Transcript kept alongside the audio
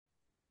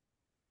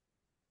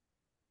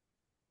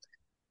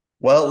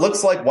Well, it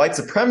looks like white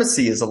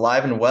supremacy is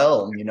alive and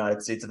well in the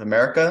United States of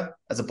America,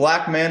 as a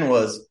black man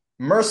was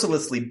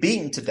mercilessly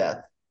beaten to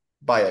death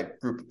by a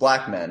group of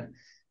black men.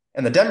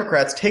 And the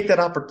Democrats take that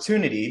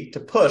opportunity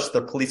to push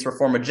their police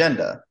reform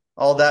agenda.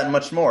 All that and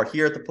much more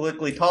here at the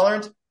Politically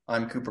Tolerant.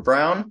 I'm Cooper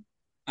Brown.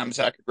 I'm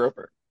Zach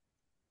Groper.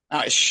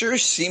 Now, it sure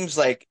seems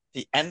like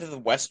the end of the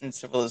Western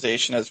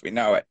civilization as we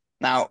know it.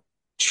 Now,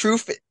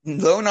 truth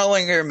no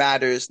longer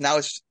matters. Now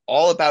it's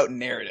all about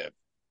narrative.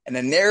 And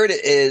the narrative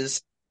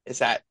is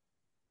that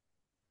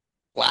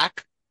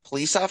black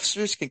police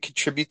officers can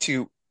contribute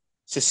to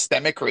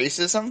systemic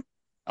racism.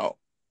 Oh,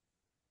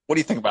 what do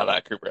you think about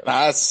that, Cooper?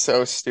 That's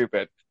so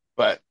stupid.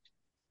 But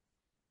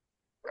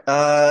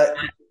Uh,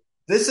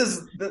 this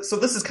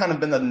has kind of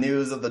been the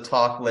news of the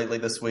talk lately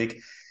this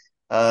week.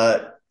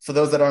 For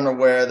those that aren't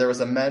aware, there was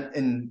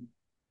the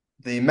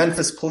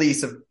Memphis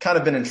police have kind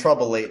of been in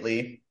trouble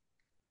lately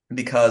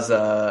because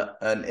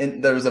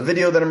there was a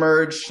video that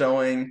emerged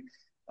showing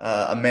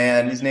a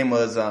man whose name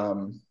was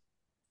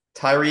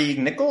Tyree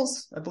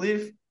Nichols, I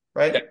believe,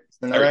 right? yeah,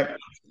 Isn't that right?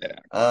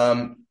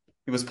 yeah.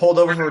 He was pulled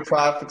over for a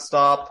traffic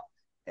stop,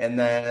 and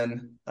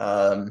then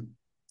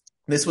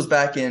this was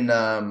back in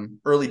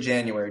early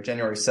January,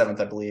 January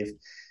 7th, I believe,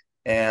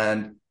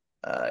 and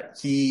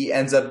he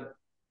ends up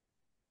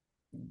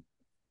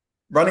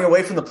running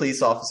away from the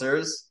police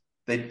officers.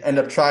 They end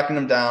up tracking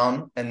him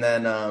down and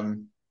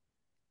then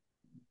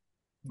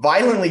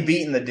violently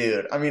beating the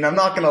dude. I mean, I'm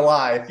not gonna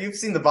lie. If you've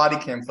seen the body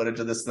cam footage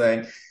of this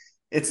thing,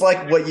 it's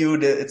like what you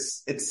would.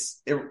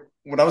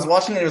 When I was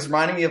watching it, it was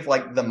reminding me of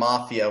like the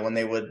mafia when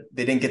they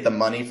didn't get the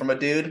money from a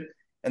dude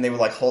and they would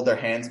like hold their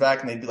hands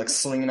back and they'd be like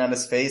swinging at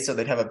his face, or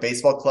they'd have a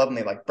baseball club and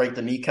they like break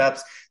the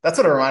kneecaps. That's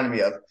what it reminded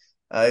me of.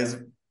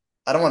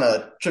 I don't want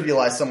to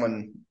trivialize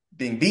someone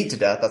being beat to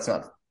death. That's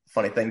not a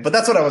funny thing, but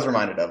that's what I was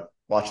reminded of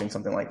watching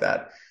something like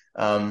that.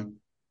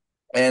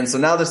 And so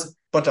now there's a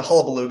bunch of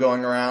hullabaloo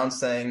going around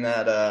saying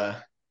that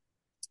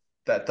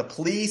the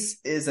police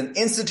is an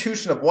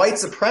institution of white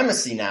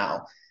supremacy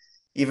now,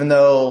 even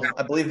though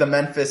I believe the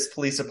Memphis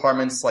Police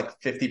Department's like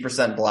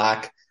 50%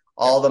 black.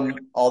 All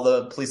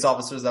the police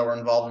officers that were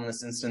involved in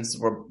this instance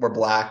were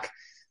black.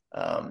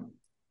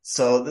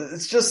 So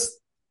it's just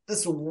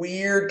this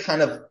weird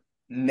kind of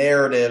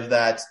narrative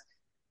that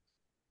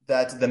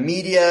the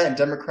media and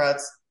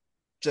Democrats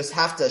just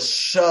have to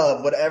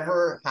shove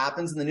whatever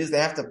happens in the news. They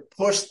have to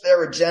push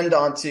their agenda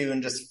onto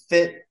and just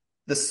fit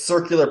the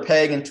circular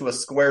peg into a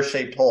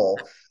square-shaped hole.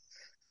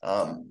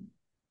 So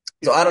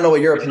I don't know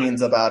what your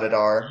opinions about it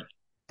are,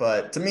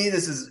 but to me,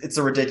 it's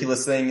a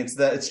ridiculous thing. It's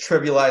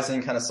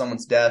trivializing kind of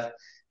someone's death,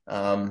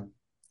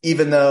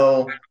 even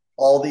though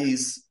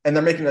and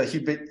they're making a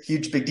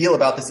huge big deal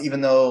about this,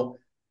 even though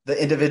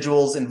the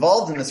individuals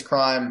involved in this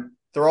crime,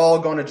 they're all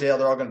going to jail.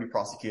 They're all going to be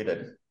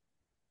prosecuted.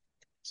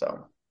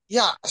 So.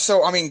 Yeah,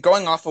 so I mean,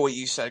 going off of what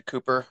you said,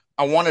 Cooper,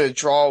 I wanted to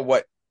draw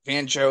what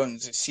Van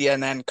Jones, a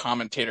CNN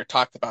commentator,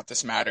 talked about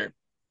this matter.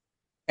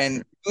 And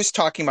he was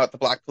talking about the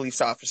black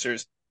police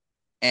officers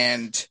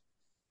and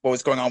what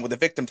was going on with the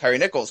victim, Tyree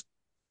Nichols.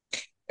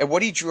 And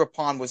what he drew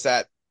upon was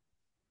that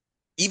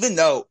even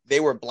though they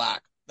were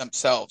black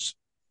themselves,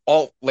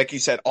 all, like you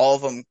said, all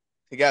of them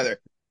together, it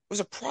was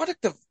a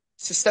product of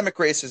systemic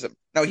racism.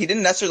 Now, he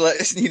didn't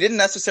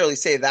necessarily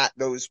say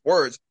those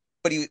words,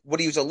 but what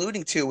he was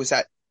alluding to was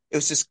that it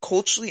was this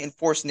culturally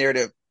enforced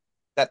narrative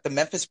that the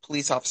Memphis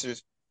police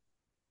officers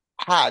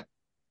had,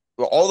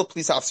 well, all the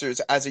police officers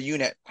as a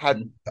unit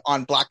had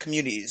on black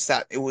communities,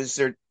 that it was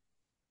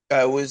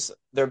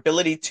their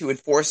ability to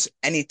enforce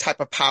any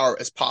type of power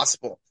as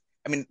possible.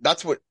 I mean,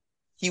 that's what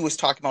he was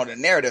talking about in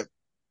a narrative.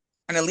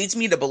 And it leads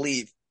me to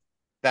believe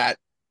that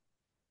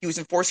he was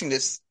enforcing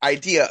this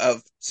idea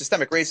of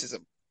systemic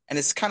racism. And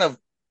this kind of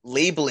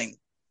labeling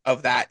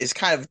of that is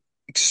kind of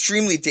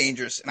extremely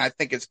dangerous. And I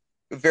think it's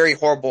very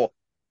horrible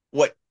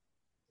what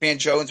Van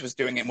Jones was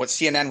doing and what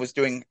CNN was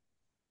doing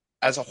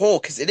as a whole,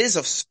 because it is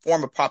a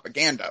form of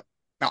propaganda.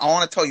 Now, I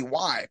want to tell you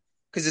why.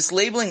 Because this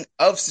labeling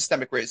of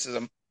systemic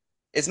racism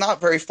is not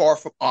very far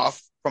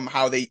off from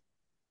how they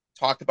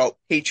talked about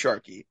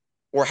patriarchy,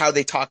 or how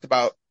they talked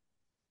about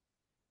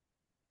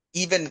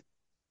even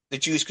the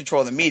Jews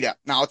controlling the media.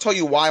 Now, I'll tell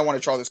you why I want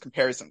to draw those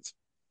comparisons.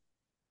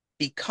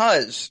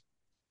 Because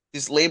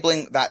this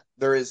labeling that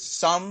there is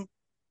some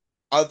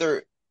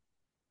other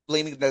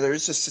blaming that there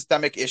is a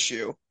systemic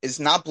issue is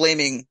not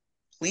blaming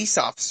police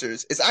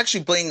officers. It's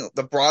actually blaming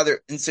the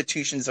broader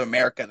institutions of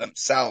America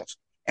themselves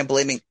and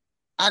blaming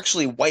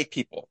actually white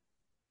people.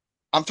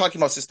 I'm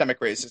talking about systemic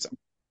racism.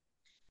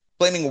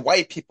 Blaming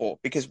white people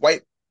because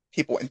white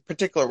people, in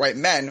particular white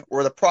men,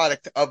 were the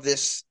product of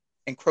this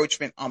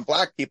encroachment on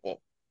black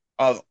people,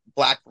 of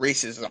black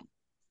racism.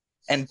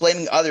 And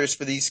blaming others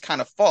for these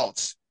kind of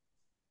faults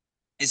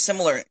is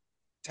similar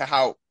to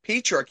how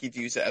patriarchy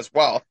views it as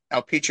well.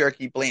 Now,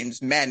 patriarchy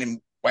blames men, and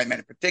white men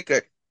in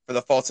particular, for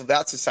the faults of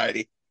that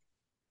society.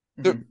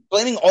 They're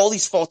blaming all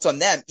these faults on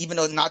them, even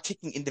though not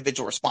taking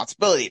individual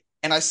responsibility.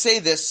 And I say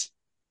this,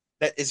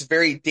 that is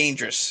very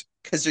dangerous,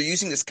 because they're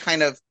using this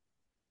kind of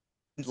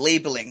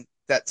labeling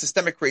that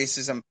systemic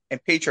racism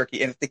and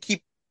patriarchy, and if they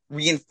keep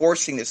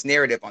reinforcing this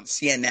narrative on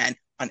CNN,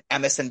 on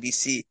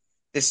MSNBC.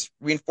 This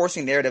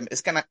reinforcing narrative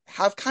is going to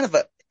have kind of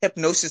a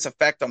hypnosis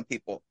effect on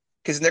people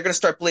because they're going to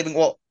start believing,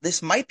 well,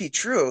 this might be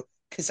true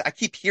because I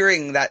keep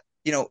hearing that,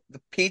 the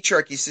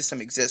patriarchy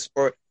system exists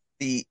or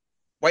the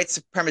white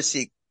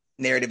supremacy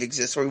narrative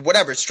exists or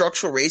whatever,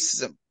 structural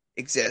racism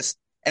exists.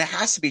 And it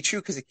has to be true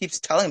because it keeps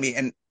telling me,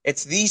 and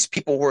it's these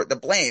people who are to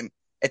blame.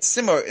 It's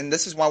similar, and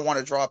this is why I want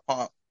to draw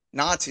upon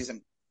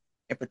Nazism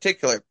in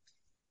particular.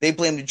 They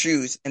blame the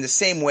Jews in the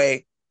same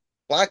way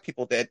black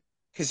people did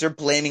because they're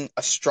blaming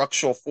a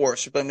structural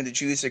force. They're blaming the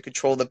Jews that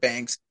control the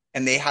banks,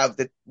 and they have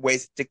the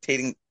ways of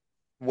dictating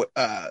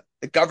the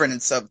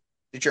governance of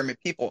the German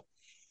people.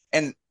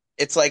 And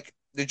it's like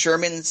the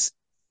Germans,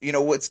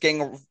 what's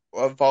getting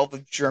involved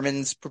with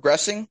Germans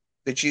progressing?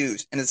 The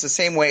Jews. And it's the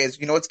same way as,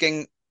 what's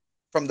getting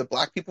from the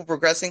black people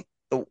progressing?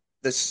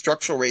 The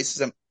structural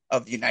racism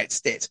of the United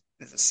States.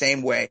 It's the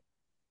same way.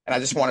 And I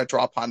just want to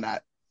draw upon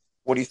that.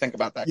 What do you think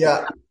about that?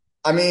 Yeah,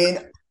 I mean,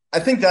 I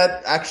think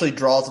that actually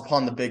draws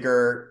upon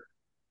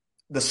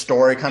the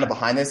story kind of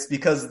behind this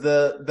because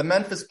the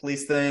Memphis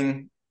police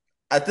thing,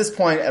 at this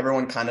point,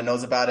 everyone kind of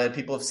knows about it.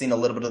 People have seen a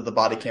little bit of the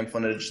body cam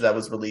footage that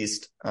was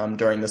released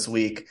during this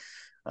week.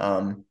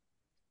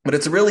 But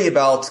it's really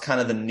about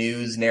kind of the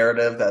news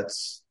narrative.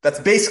 That's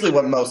basically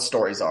what most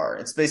stories are.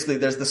 It's basically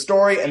there's the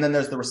story and then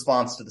there's the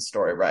response to the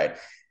story, right?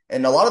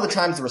 And a lot of the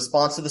times the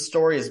response to the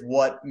story is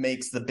what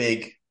makes the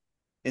big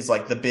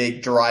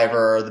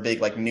driver or the big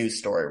like news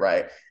story,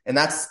 right? And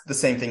that's the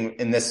same thing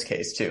in this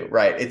case too,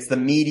 right? It's the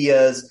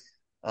media's,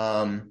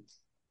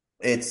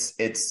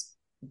 it's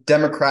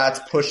Democrats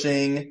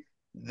pushing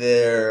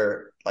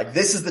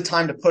this is the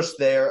time to push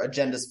their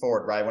agendas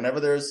forward, right? Whenever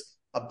there's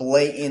a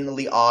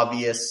blatantly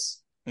obvious,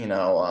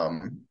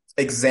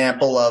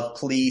 example of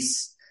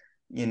police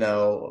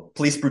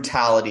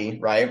brutality,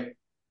 right?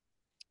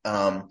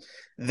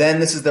 Then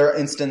this is their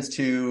instance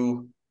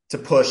to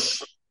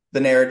push the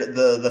narrative,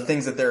 the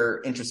things that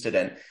they're interested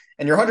in.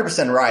 And you're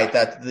 100% right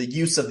that the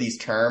use of these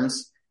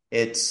terms,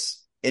 it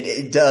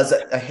does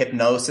a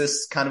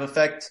hypnosis kind of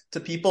effect to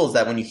people, is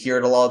that when you hear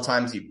it a lot of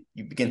times, you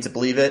begin to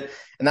believe it.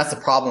 And that's the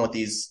problem with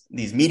these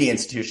media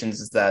institutions,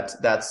 is that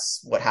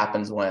that's what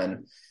happens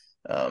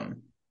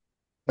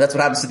that's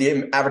what happens to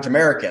the average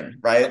American,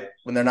 right?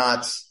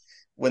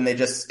 When they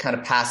just kind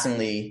of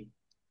passingly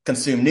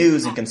consume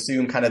news and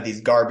consume kind of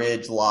these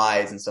garbage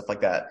lies and stuff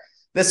like that.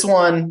 This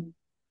one,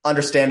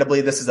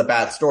 understandably, this is a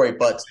bad story,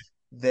 but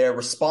their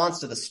response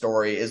to the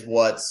story is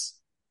what's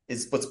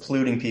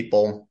polluting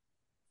people.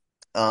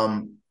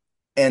 And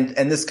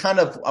this kind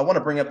of, I want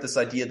to bring up this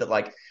idea that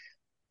like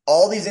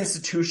all these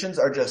institutions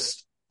are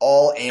just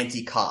all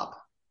anti-cop,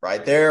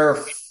 right?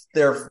 There's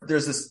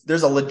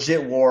a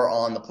legit war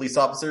on the police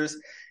officers,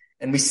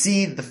 and we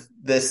see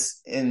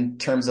this in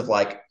terms of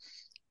like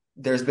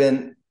there's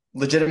been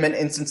legitimate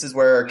instances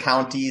where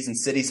counties and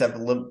cities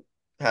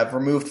have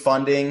removed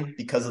funding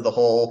because of the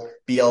whole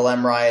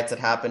BLM riots that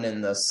happened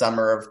in the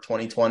summer of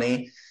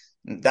 2020.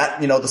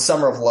 That, the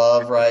summer of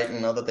love, right?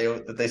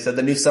 That they said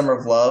the new summer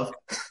of love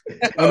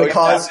when they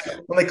caused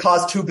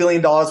 $2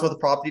 billion worth of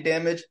property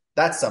damage.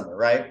 That summer,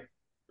 right?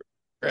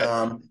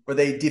 Right. Where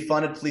they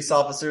defunded police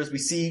officers. We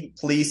see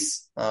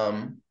police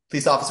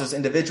officers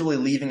individually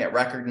leaving at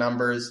record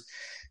numbers.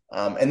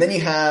 And then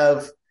you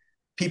have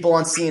people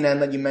on CNN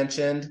that you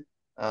mentioned,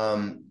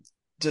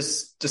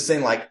 just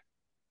saying like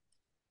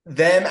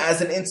them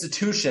as an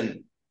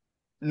institution,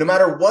 no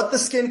matter what the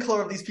skin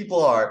color of these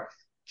people are,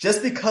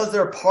 just because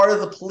they're part of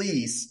the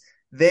police,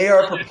 they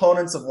are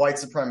proponents of white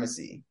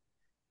supremacy.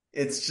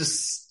 It's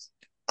just,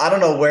 I don't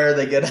know where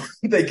they get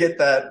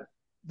the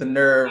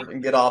nerve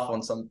and get off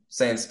on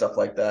saying stuff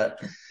like that.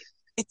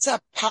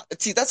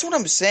 See, that's what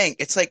I'm saying.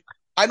 It's like,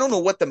 I don't know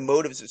what the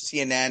motives of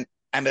CNN,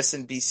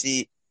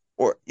 MSNBC,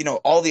 or,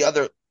 all the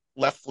other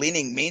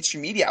left-leaning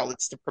mainstream media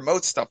outlets to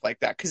promote stuff like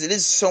that, because it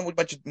is so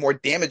much more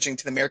damaging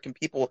to the American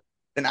people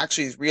than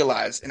actually is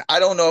realized. And I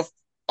don't know if,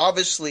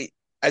 obviously,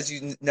 as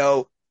you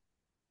know,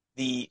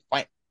 the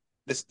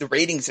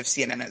ratings of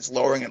CNN is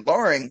lowering and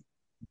lowering.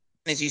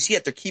 And as you see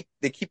it,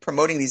 they keep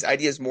promoting these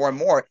ideas more and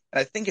more. And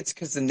I think it's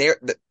because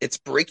it's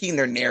breaking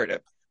their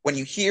narrative. When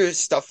you hear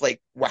stuff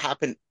like what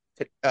happened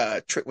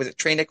to was it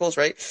Trey Nichols,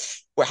 right?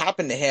 What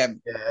happened to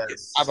him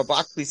Yes. of a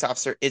black police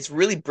officer, it's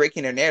really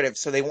breaking their narrative.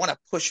 So they want to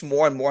push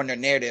more and more in their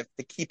narrative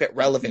to keep it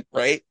relevant,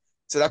 right?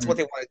 So that's what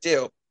they want to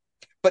do.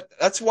 But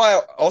that's why I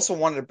also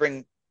wanted to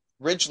bring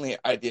originally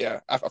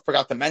idea I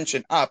forgot to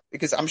mention up,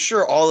 because I'm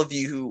sure all of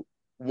you who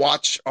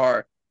watch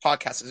our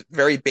podcast is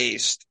very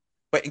based.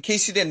 But in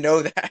case you didn't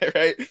know that,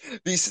 right?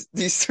 These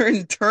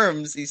certain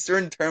terms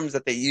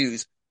that they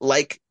use,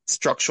 like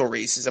structural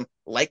racism,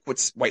 like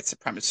what's white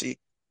supremacy,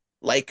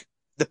 like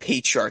the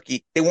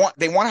patriarchy, they want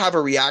to have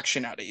a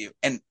reaction out of you,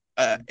 and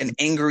an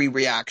angry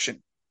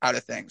reaction out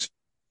of things.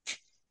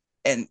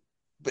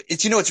 But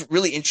it's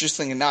really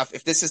interesting enough.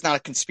 If this is not a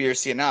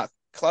conspiracy enough,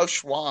 Klaus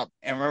Schwab,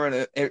 and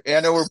remember,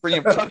 I know we're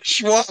bringing Klaus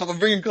Schwab, I'm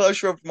bringing Klaus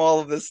Schwab from all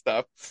of this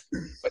stuff,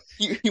 but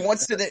he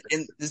wants to,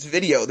 in this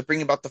video, to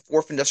bring about the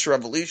fourth industrial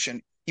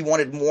revolution. He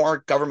wanted more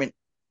government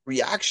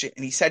reaction.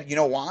 And he said, you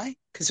know why?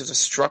 Because there's a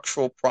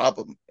structural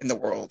problem in the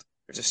world.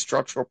 There's a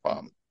structural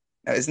problem.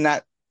 Now, isn't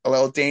that a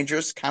little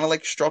dangerous? Kind of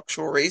like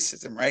structural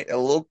racism, right? A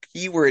little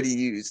keyword he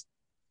used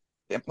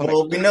to implement.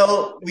 Well, we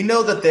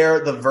know that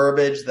the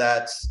verbiage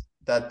that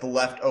the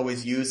left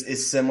always use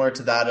is similar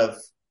to that of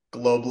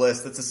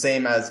globalists. It's the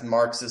same as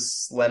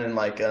Marxist, Lenin,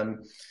 like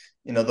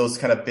those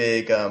kind of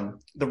big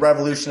the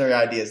revolutionary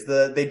ideas.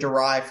 They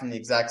derive from the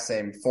exact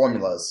same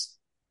formulas,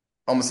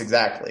 almost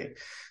exactly.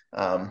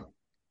 Um,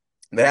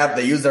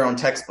 they use their own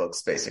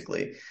textbooks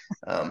basically.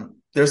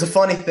 There's a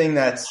funny thing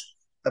that's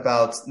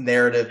about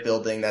narrative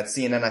building that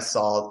CNN I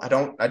saw. I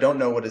don't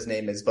know what his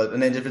name is, but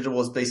an individual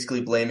was basically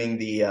blaming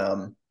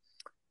the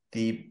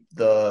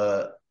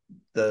the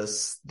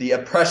the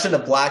oppression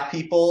of black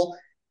people,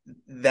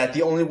 that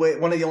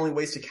one of the only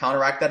ways to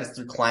counteract that is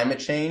through climate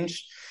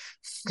change.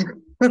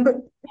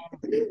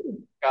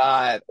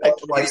 God, I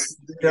Like,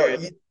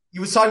 can't. he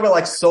was talking about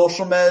like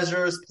social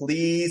measures,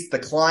 police, the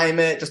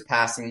climate, just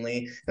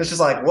passingly. It's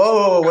just like,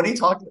 whoa, what are you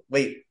talking?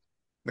 Wait,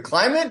 the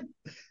climate?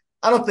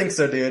 I don't think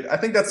so, dude. I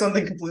think that's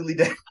something completely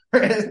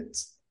different.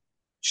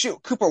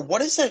 Shoot, Cooper,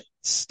 what is that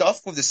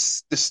stuff with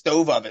the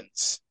stove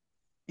ovens?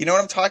 You know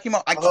what I'm talking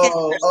about? I can't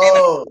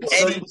Oh,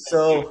 understand that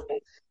oh,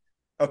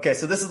 any. okay,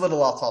 so this is a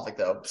little off topic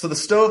though. So the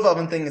stove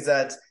oven thing is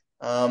that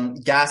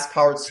gas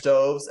powered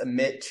stoves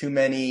emit too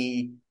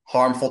many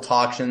harmful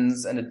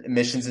toxins and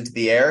emissions into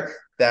the air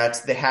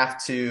that we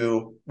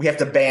have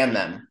to ban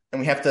them,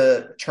 and we have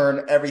to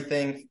turn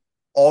everything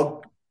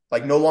all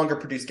like no longer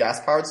produce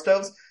gas powered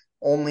stoves,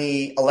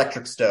 only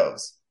electric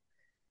stoves.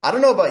 I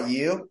don't know about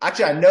you.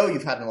 Actually, I know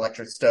you've had an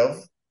electric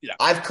stove. Yeah.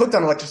 I've cooked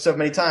on an electric stove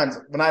many times.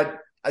 When I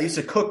used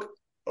to cook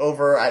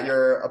over at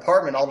your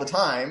apartment all the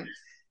time,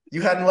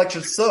 you had an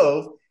electric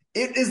stove.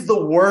 It is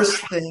the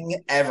worst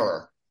thing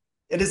ever.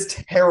 It is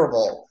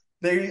terrible.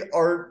 They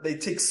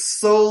take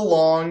so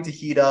long to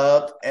heat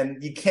up,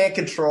 and you can't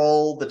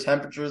control the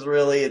temperatures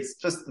really. It's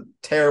just a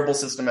terrible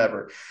system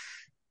ever.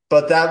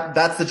 But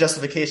that's the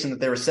justification that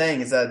they were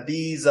saying, is that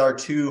these are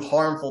too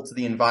harmful to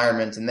the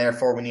environment, and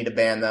therefore we need to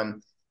ban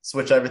them,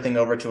 switch everything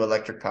over to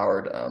electric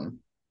powered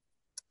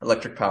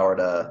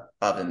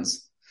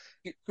ovens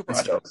Cooper, and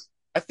stoves.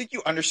 I think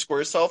you underscore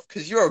yourself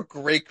because you're a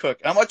great cook.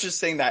 And I'm not just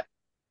saying that.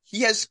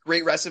 He has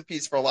great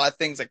recipes for a lot of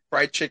things like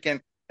fried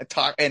chicken and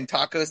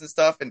tacos and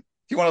stuff. And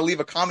if you want to leave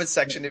a comment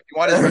section, if you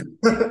want his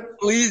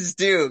please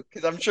do,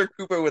 because I'm sure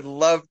Cooper would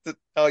love to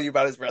tell you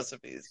about his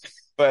recipes.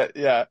 But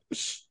yeah,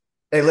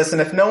 Hey, listen,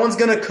 if no one's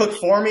gonna cook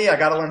for me, I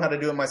gotta learn how to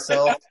do it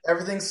myself.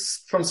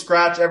 Everything's from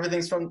scratch.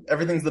 Everything's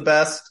the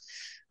best.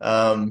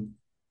 Um,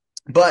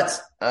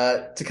 but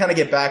to kind of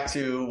get back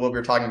to what we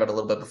were talking about a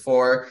little bit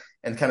before,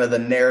 and kind of the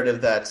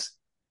narrative that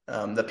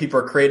people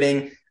are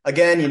creating.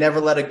 Again, you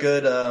never let a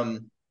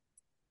good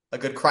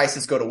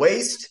crisis go to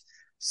waste.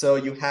 So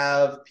you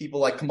have people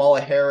like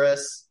Kamala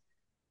Harris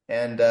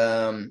and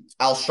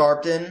Al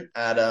Sharpton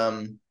at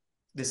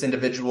this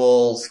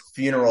individual's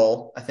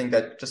funeral. I think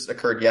that just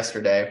occurred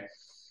yesterday,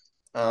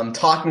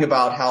 talking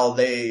about how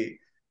the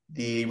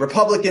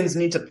Republicans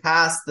need to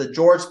pass the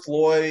George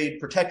Floyd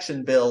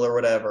protection bill or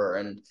whatever,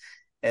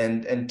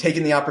 and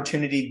taking the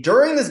opportunity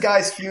during this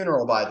guy's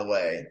funeral, by the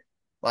way,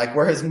 like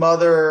where his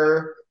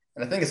mother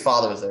and I think his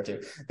father was there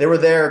too. They were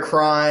there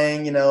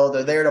crying,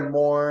 they're there to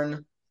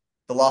mourn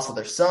the loss of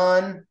their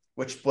son,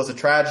 which was a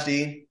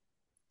tragedy.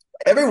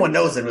 Everyone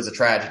knows it was a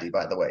tragedy,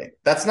 by the way.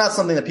 That's not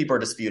something that people are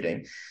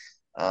disputing.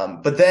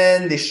 But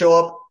then they show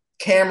up,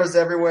 cameras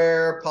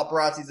everywhere,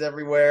 paparazzis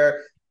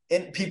everywhere,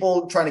 and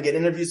people trying to get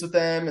interviews with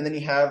them. And then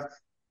you have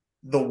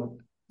the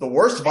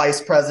worst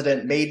vice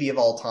president maybe of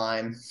all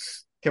time.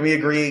 Can we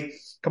agree?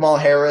 Kamala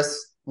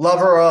Harris,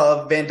 lover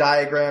of Venn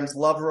diagrams,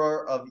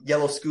 lover of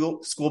yellow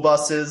school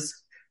buses,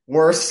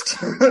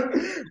 worst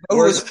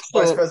worst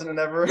vice president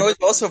ever. he was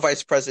also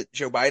Vice President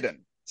Joe Biden.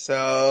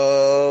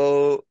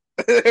 So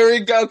there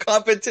we go,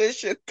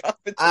 competition.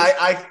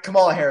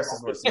 Kamala Harris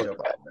is worse than Joe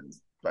Biden.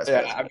 Vice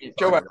Yeah, president. I mean,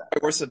 Joe Biden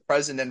was worse than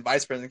president and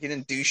vice president. He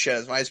didn't do shit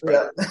as vice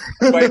Yeah.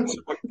 president.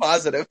 Quite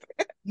positive.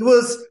 He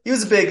was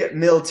a big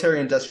military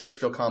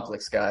industrial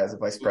complex guy as a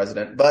vice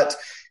president, but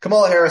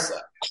Kamala Harris,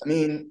 I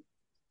mean,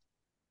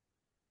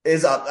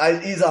 he's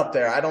up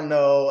there. I don't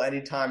know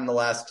any time in the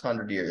last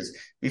 100 years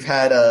we've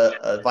had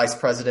a vice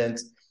president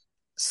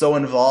so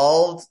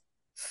involved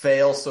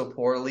fail so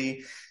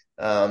poorly.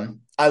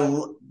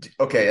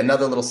 Okay,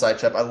 another little side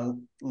chat. I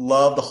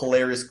love the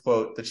hilarious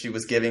quote that she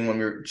was giving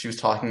when she was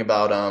talking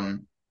about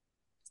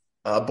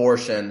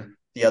abortion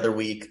the other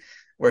week,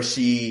 where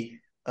she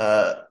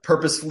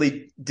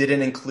purposefully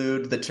didn't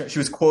include the term. She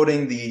was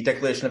quoting the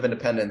Declaration of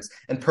Independence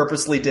and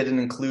purposely didn't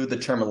include the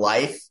term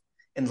life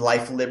and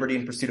life, liberty,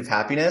 and pursuit of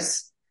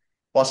happiness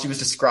while she was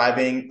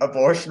describing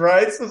abortion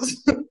rights.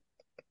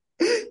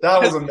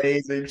 That was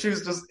amazing.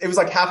 It was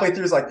like halfway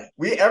through, it's like,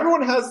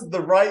 everyone has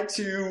the right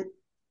to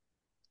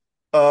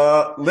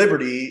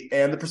liberty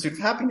and the pursuit of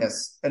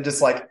happiness. And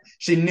just like,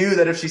 she knew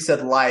that if she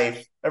said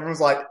life, everyone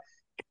was like,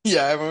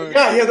 yeah, you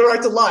have the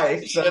right to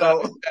life.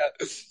 So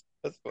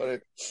that's funny.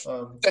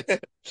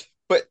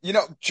 But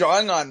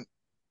drawing on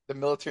the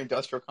military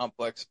industrial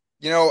complex.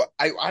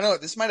 I know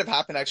this might have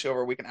happened actually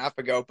over a week and a half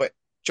ago, but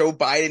Joe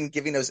Biden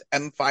giving those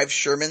M5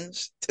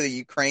 Shermans to the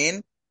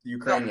Ukraine. No,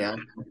 Ukraine, yeah.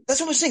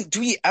 that's what I'm saying. Do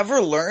we ever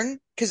learn?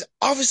 Because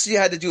obviously you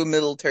had to do a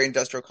military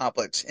industrial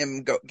complex,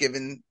 him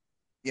giving,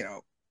 you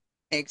know,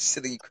 tanks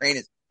to the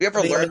Ukrainians. We I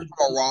ever learn mean,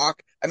 from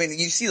Iraq? I mean,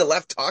 you see the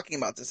left talking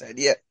about this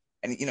idea,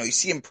 and you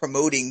see him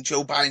promoting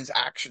Joe Biden's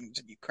actions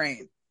in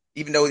Ukraine,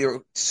 even though they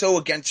were so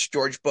against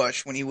George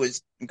Bush when he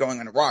was going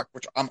on Iraq,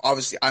 which I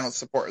don't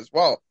support as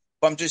well.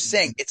 But I'm just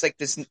saying, it's like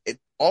this.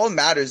 All that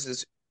matters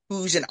is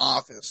who's in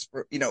office.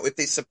 If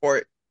they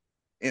support,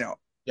 you know,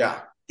 yeah.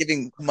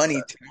 giving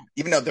money to,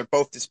 even though they're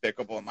both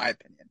despicable in my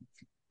opinion.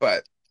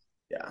 But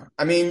Yeah.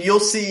 I mean, you'll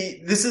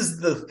see, this is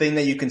the thing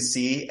that you can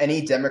see.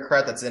 Any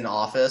Democrat that's in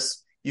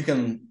office, you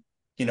can,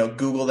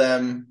 Google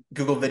them,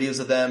 Google videos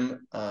of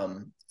them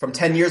from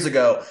 10 years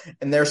ago,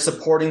 and they're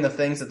supporting the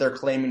things that they're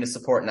claiming to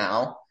support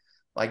now.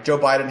 Like Joe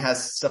Biden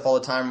has stuff all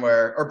the time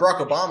or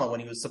Barack Obama,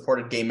 when he was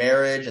supported gay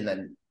marriage and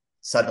then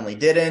suddenly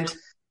didn't.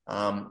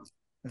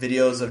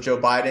 Videos of Joe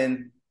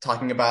Biden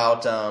talking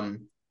about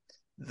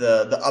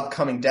the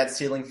upcoming debt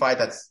ceiling fight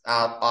that's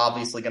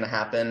obviously going to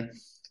happen.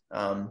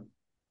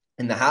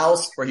 In the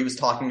House, where he was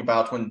talking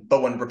about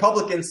when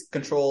Republicans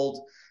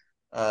controlled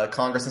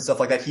Congress and stuff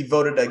like that, he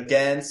voted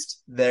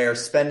against their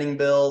spending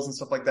bills and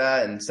stuff like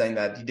that, and saying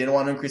that he didn't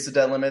want to increase the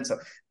debt limit. So,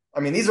 I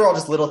mean, these are all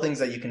just little things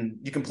that you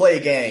can play a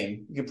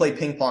game, you can play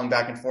ping pong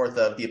back and forth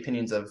of the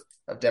opinions of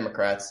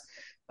Democrats.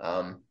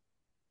 but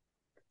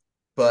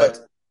But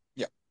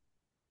yeah,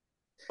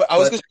 but I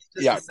was but just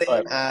just yeah. the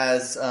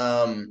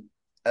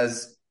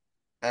same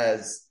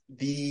as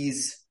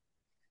these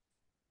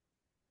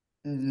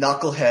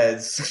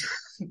knuckleheads,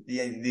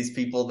 these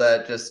people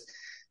that just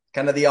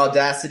kind of the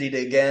audacity to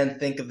again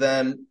think of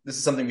them. This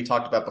is something we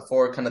talked about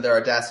before. Kind of their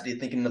audacity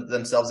thinking of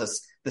themselves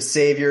as the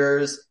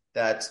saviors.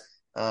 That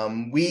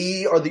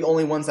we are the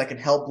only ones that can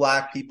help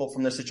Black people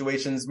from their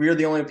situations. We are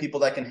the only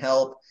people that can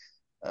help.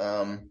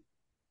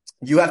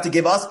 You have to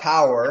give us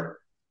power,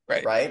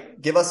 Right. right?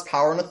 Give us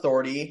power and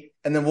authority,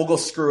 and then we'll go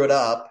screw it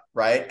up,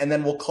 right? And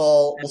then we'll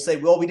say,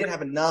 well, we didn't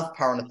have enough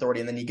power and authority,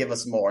 and then you give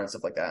us more and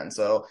stuff like that. And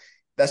so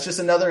that's just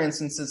another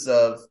instances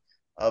of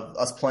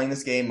us playing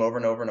this game over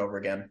and over and over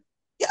again.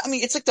 Yeah, I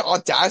mean, it's like the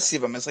audacity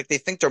of them. It's like they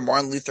think they're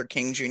Martin Luther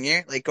King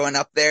Jr., like going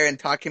up there and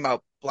talking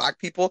about Black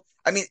people.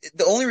 I mean,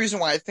 the only reason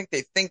why I think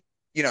they think,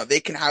 they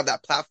can have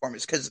that platform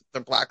is because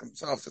they're Black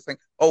themselves. They think,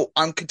 oh,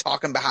 I can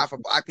talk on behalf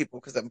of Black people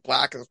because I'm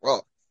Black as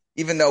well.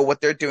 Even though what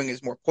they're doing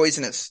is more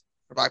poisonous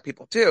for Black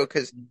people too.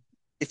 Because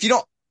if you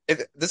don't,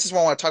 if this is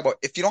what I want to talk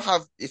about, if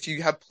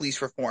you have police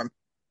reform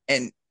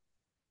and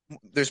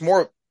there's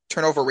more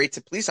turnover rates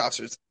of police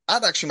officers,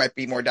 that actually might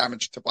be more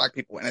damage to Black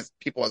people and as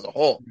people as a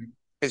whole.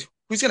 Because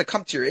who's going to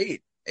come to your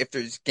aid if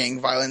there's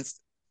gang violence?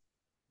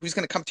 Who's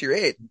going to come to your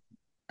aid?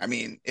 I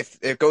mean, if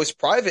it goes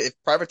private, if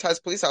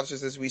privatized police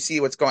officers, as we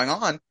see what's going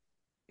on,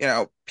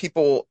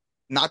 people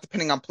not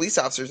depending on police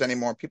officers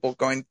anymore, people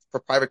going for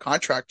private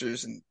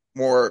contractors and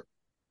more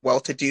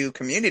well-to-do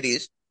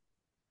communities,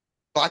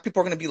 Black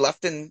people are going to be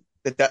left in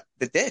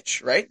the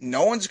ditch, right?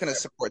 No one's going to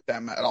support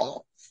them at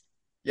all.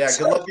 Yeah,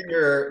 So,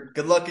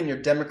 good luck in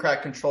your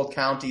Democrat controlled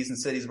counties and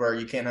cities where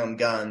you can't own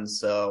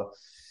guns. So,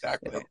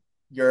 exactly.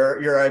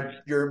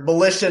 your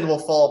militia will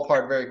fall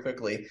apart very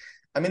quickly.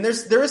 I mean,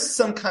 there is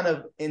some kind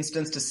of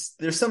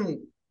there's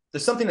something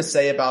to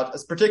say about,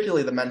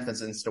 particularly the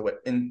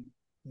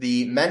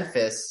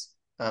Memphis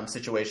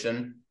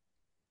situation,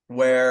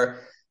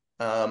 where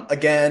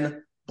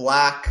again,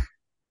 Black,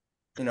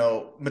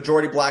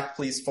 majority Black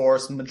police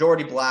force,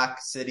 majority Black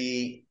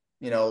city,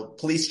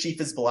 police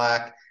chief is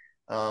Black,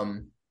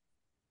 and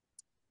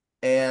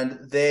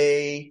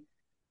they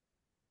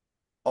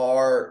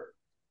are.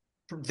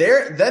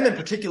 Them in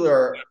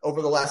particular,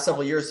 over the last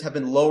several years, have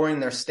been lowering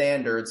their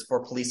standards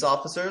for police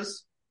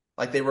officers.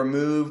 Like they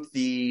removed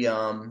the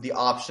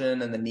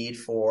option and the need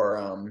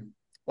for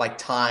like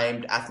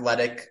timed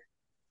athletic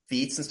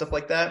feats and stuff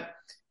like that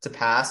to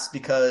pass,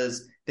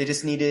 because they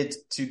just needed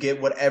to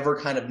get whatever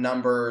kind of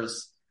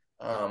numbers,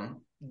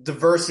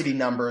 diversity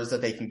numbers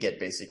that they can get,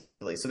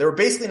 basically. So they were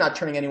basically not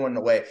turning anyone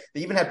away.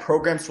 They even had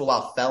programs to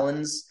allow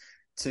felons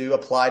to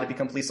apply to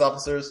become police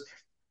officers.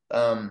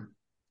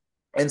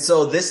 And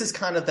so this is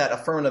kind of that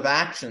affirmative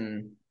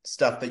action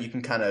stuff that you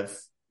can kind of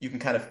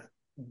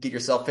get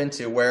yourself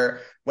into,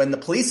 where when the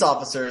police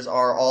officers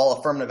are all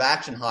affirmative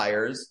action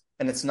hires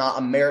and it's not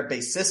a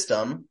merit-based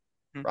system,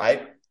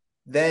 right?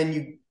 Then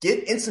you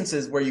get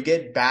instances where you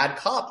get bad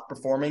cops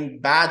performing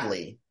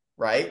badly,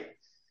 right?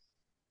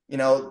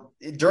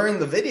 During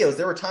the videos,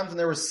 there were times when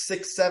there were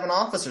 6, 7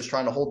 officers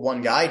trying to hold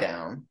one guy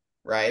down,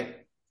 right?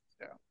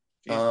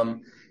 Yeah.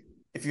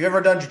 If you've ever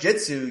done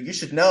jiu-jitsu, you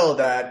should know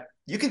that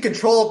you can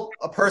control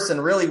a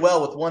person really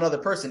well with one other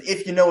person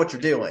if you know what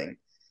you're doing,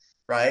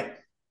 right?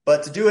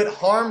 But to do it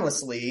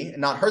harmlessly and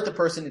not hurt the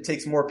person, it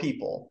takes more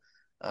people.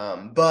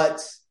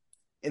 But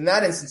in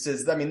that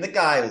instances, I mean, the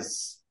guy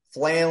was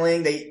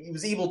flailing. He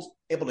was able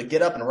to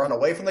get up and run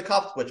away from the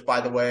cops, which, by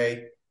the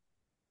way,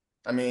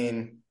 I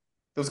mean,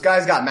 those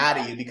guys got mad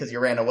at you because you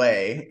ran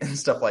away and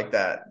stuff like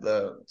that.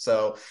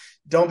 So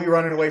don't be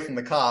running away from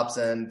the cops,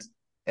 and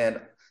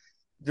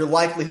your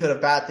likelihood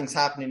of bad things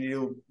happening to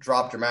you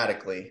drop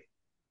dramatically.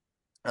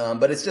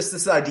 But it's just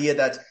this idea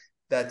that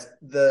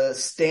the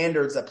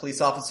standards that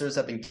police officers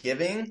have been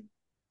given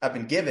have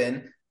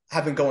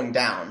been going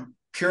down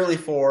purely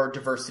for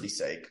diversity's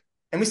sake.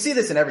 And we see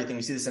this in everything.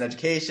 We see this in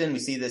education. We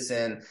see this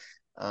in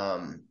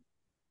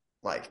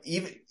like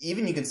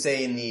even you can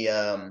say in the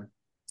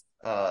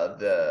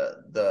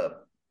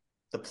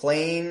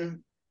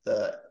plane,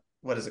 the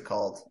what is it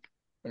called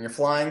when you're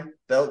flying,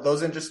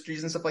 those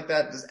industries and stuff like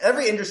that. Just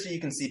every industry you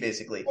can see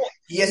basically.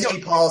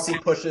 ESG policy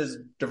pushes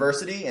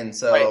diversity, and Right.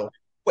 so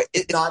Wait,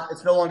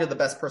 it's no longer the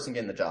best person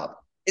getting the job.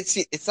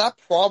 it's that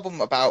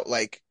problem about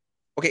like,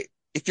 okay,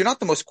 if you're not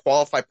the most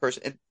qualified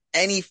person in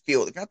any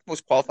field, if you're not the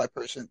most qualified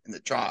person in the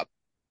job,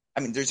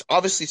 I mean, there's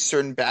obviously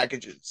certain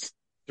baggages.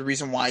 The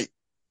reason why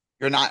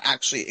you're not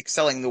actually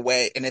excelling the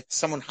way, and if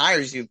someone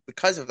hires you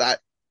because of that,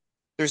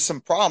 there's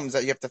some problems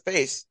that you have to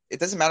face. It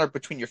doesn't matter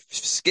between your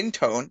skin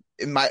tone.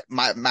 It might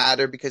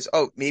matter because,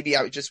 oh, maybe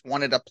I just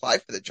wanted to apply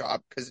for the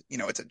job because,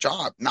 it's a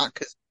job, not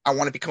because I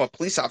want to become a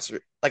police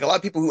officer. Like a lot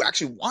of people who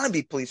actually want to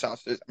be police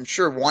officers, I'm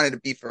sure wanted to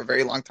be for a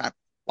very long time.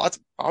 Lots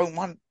of probably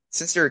want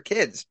since they were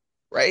kids,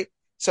 right?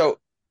 So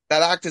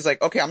that act is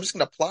like, okay, I'm just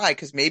going to apply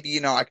because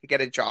maybe, I could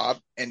get a job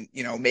and,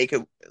 make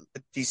a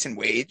decent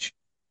wage,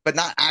 but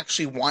not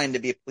actually wanting to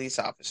be a police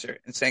officer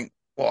and saying,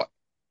 well,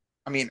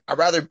 I mean, I'd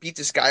rather beat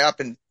this guy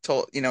up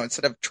until,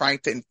 instead of trying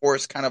to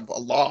enforce kind of a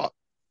law.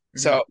 Mm-hmm.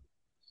 So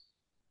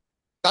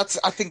that's,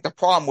 I think, the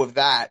problem with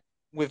that,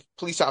 with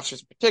police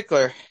officers in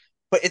particular.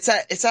 But it's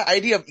that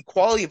idea of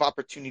equality of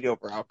opportunity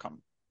over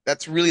outcome.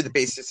 That's really the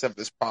basis of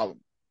this problem.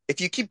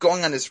 If you keep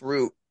going on this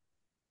route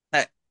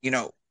that,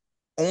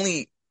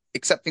 only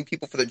accepting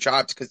people for their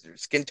jobs because of their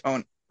skin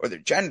tone or their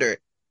gender,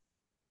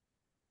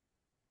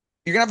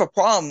 you're gonna have a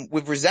problem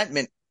with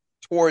resentment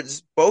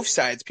towards both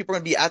sides. People are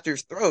gonna be at their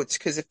throats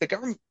because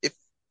if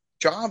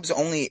jobs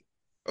only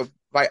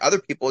by other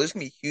people, there's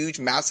gonna be huge,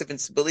 massive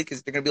instability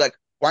because they're gonna be like,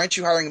 why aren't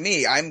you hiring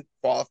me? I'm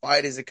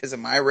qualified. Is it because of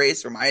my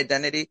race or my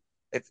identity?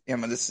 If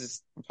I'm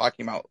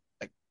talking about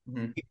like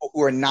Mm-hmm. people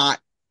who are not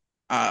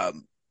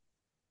um,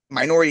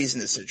 minorities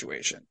in this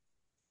situation,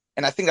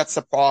 and I think that's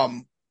the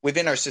problem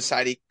within our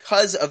society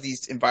because of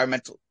these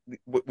environmental.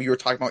 What we were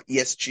talking about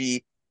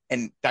ESG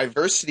and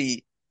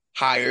diversity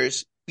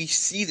hires. We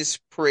see this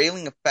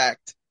prevailing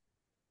effect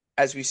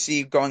as we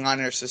see going on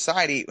in our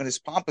society when there's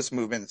pompous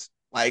movements,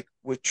 like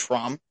with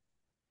Trump,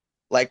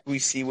 like we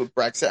see with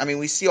Brexit. I mean,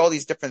 we see all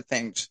these different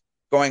things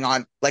going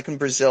on, like in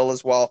Brazil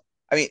as well.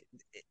 I mean,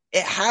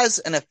 it has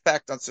an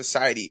effect on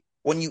society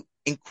when you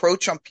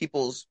encroach on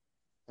people's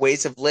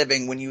ways of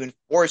living, when you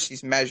enforce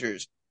these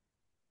measures.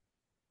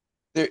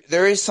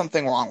 There is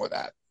something wrong with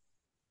that.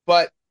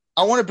 But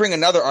I want to bring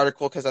another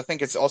article because I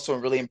think it's also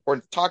really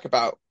important to talk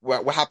about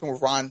what happened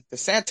with Ron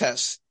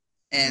DeSantis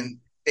Mm-hmm. and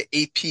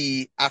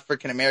the AP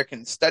African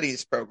American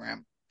Studies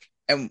program.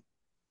 And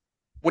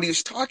what he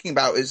was talking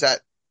about is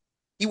that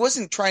he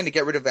wasn't trying to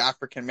get rid of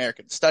African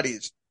American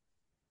studies.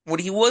 What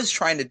he was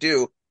trying to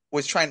do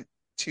was trying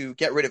to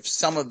get rid of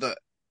some of the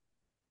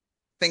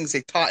things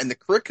they taught in the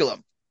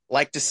curriculum,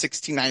 like the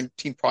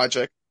 1619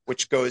 Project,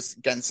 which goes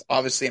against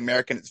obviously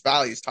American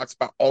values, talks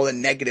about all the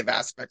negative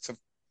aspects of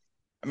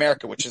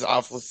America, which is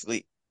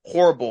obviously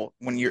horrible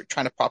when you're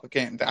trying to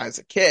propagandize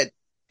a kid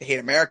to hate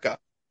America,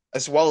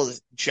 as well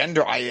as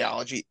gender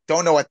ideology.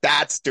 Don't know what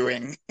that's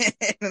doing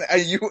in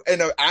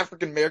an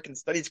African American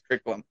studies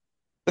curriculum.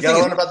 The You thing gotta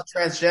is, learn about the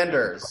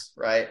transgenders,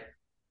 right?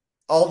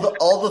 All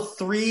the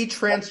three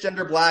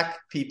transgender black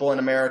people in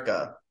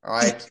America. All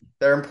right,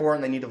 they're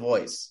important. They need a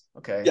voice.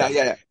 Okay. yeah,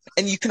 yeah, yeah.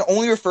 And you can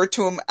only refer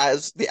to them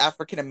as the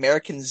African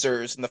American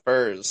Zers and the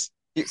Furs.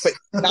 But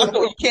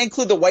you can't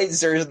include the white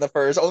Zers and the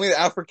Furs, only the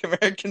African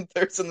American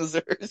Zers and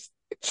the Zers.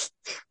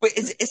 But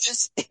it's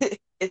just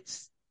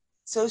it's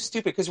so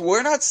stupid because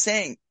we're not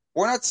saying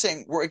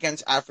we're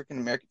against African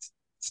American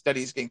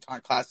studies getting taught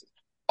in classes.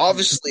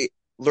 Obviously,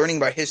 learning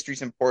about history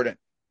is important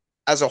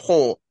as a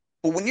whole.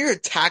 But when you're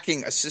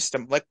attacking a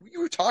system like we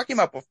were talking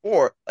about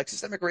before, like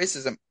systemic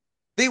racism,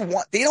 they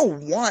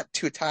don't want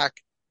to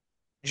attack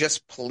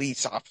just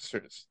police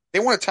officers. They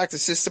want to attack the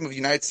system of the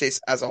United States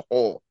as a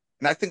whole.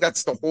 And I think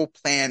that's the whole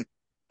plan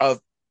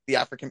of the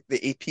AP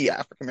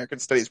African American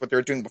Studies, what they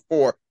were doing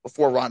before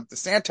Ron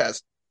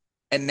DeSantis.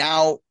 And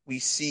now we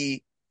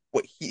see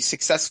what he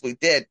successfully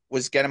did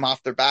was get him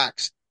off their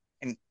backs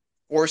and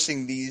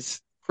forcing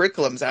these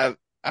curriculums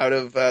out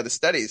of the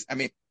studies. I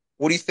mean,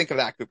 what do you think of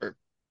that, Cooper?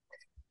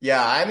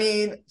 Yeah, I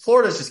mean,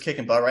 Florida's just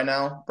kicking butt right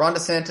now. Ron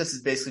DeSantis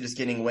is basically just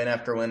getting win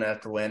after win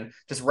after win,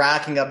 just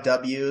racking up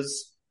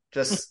W's,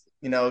 just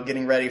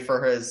getting ready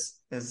for his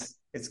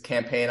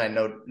campaign. I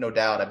know, no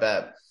doubt. I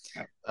bet.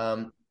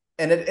 And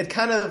it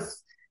kind of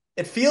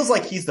it feels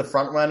like he's the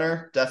front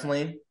runner,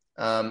 definitely,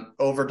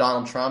 over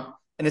Donald Trump.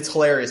 And it's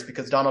hilarious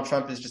because Donald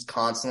Trump is just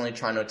constantly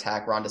trying to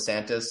attack Ron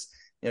DeSantis.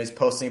 He's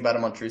posting about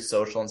him on Truth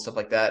Social and stuff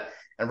like that.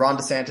 And Ron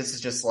DeSantis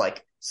is just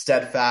like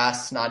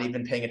steadfast, not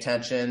even paying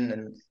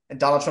attention, and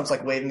Donald Trump's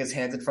like waving his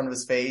hands in front of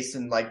his face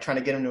and like trying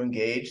to get him to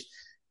engage.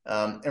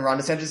 And Ron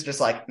DeSantis is just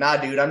like, nah,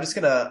 dude, I'm just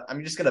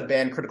gonna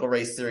ban critical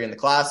race theory in the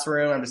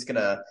classroom. I'm just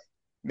gonna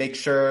make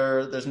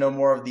sure there's no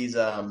more of these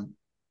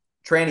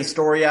tranny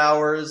story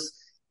hours.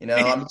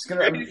 I'm just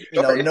gonna,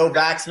 no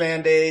vax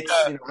mandates.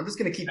 I'm just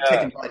gonna keep Yeah.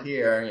 kicking butt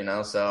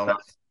here. So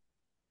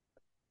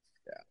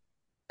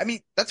I mean,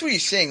 that's what you're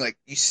saying. Like,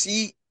 you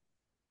see,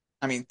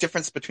 I mean,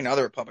 difference between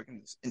other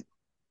Republicans. And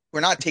we're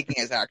not taking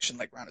his action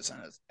like Ron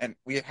DeSantis. And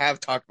we have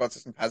talked about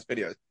this in past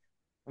videos.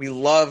 We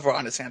love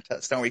Ron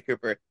DeSantis, don't we,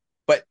 Cooper?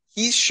 But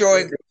he's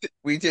showing,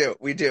 we do.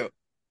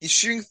 He's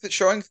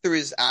showing through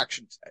his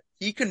actions that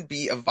he can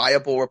be a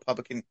viable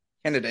Republican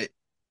candidate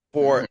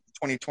for mhm.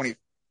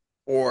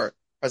 2024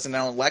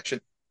 presidential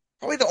election.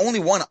 Probably the only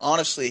one,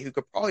 honestly, who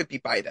could probably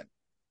beat Biden.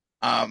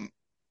 Um,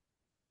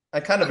 I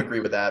kind of agree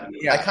with that. I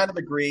yeah, kind of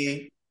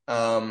agree.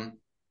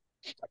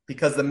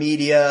 Because the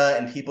media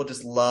and people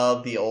just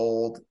love the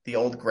old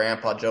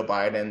grandpa Joe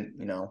Biden,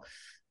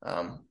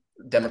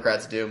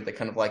 Democrats do. They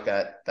kind of like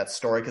that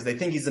story because they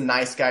think he's a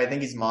nice guy. I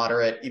think he's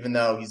moderate, even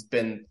though he's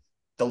been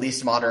the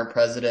least moderate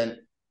president,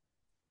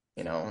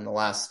 in the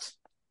last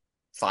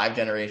five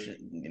generations,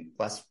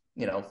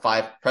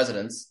 five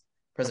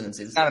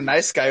presidencies. not a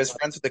nice guy. He was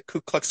friends with the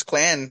Ku Klux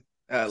Klan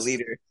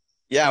leader.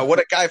 Yeah, what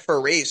a guy for a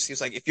race.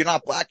 He's like, if you're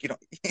not black, you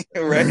don't,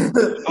 right? I'm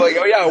like,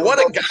 oh yeah, what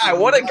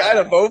a guy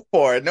to vote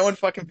for. No one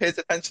fucking pays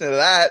attention to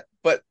that,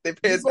 but they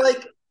pay He's attention.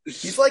 like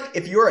he's like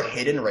if you're a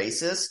hidden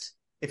racist,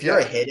 if you're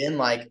Yeah, a hidden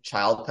like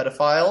child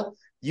pedophile,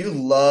 you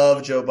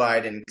love Joe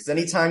Biden because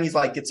anytime he's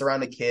like gets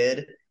around a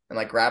kid and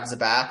like grabs it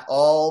back,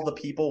 all the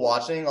people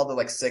watching, all the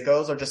like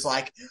sickos are just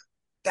like,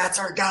 "That's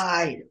our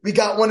guy. We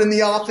got one in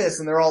the office,"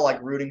 and they're all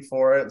like rooting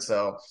for it.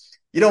 So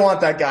you don't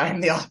want that guy in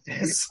the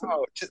office.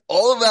 no, just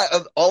all of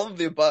that, all of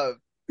the above.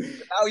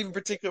 Now, even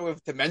particularly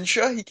with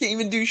dementia, he can't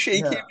even do shit.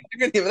 He can't Yeah.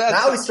 even do any of that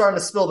Now stuff. he's starting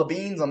to spill the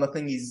beans on the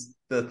things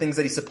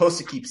that he's supposed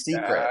to keep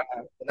secret.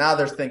 Yeah. Now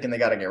they're thinking they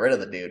got to get rid of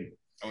the dude.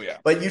 Oh yeah.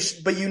 But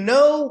you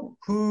know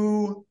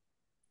who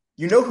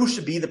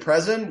should be the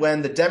president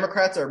when the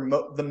Democrats are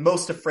the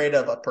most afraid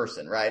of a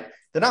person, right?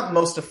 They're not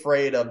most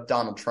afraid of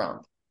Donald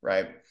Trump,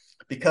 right?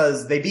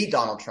 Because they beat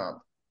Donald Trump.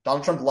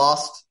 Donald Trump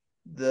lost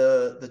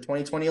the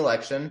 2020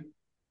 election,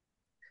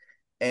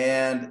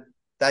 and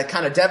that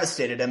kind of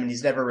devastated him, and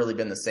he's never really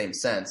been the same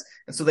since.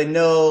 And so they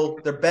know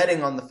they're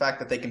betting on the fact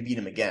that they can beat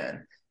him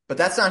again. But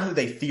that's not who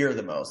they fear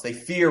the most. They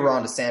fear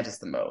Ron DeSantis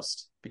the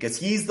most because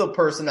he's the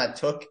person that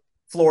took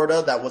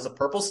Florida, that was a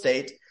purple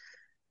state,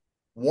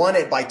 won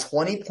it by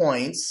 20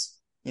 points,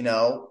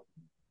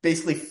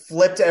 basically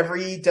flipped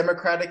every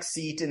Democratic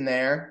seat in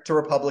there to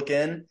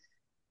Republican,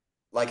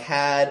 like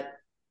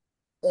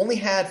only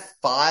had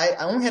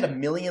 1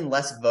 million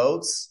less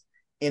votes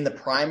in the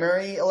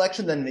primary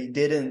election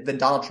than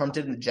Donald Trump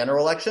did in the general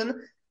election.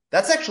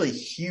 That's actually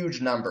huge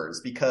numbers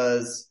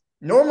because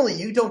normally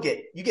you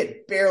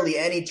get barely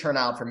any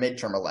turnout for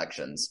midterm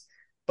elections.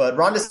 But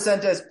Ron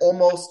DeSantis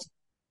almost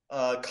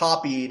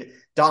copied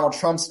Donald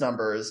Trump's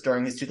numbers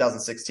during his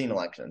 2016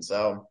 election,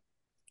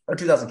 or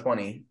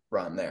 2020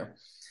 run there.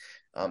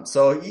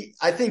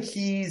 I think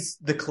he's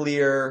the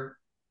clear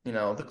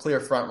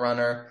front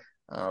runner.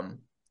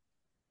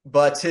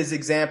 But his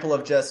example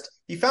of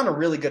he found a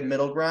really good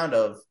middle ground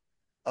of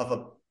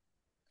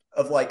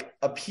like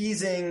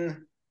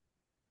appeasing,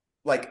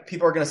 like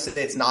people are going to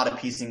say it's not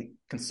appeasing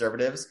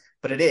conservatives,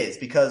 but it is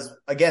because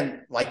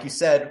again, like you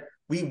said,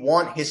 we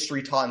want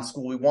history taught in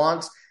school. We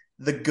want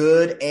the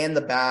good and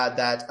the bad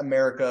that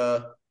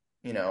America,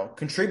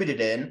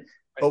 contributed in,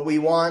 but we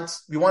want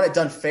it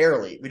done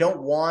fairly. We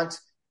don't want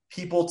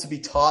people to be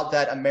taught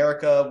that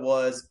America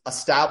was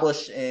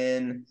established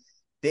in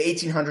the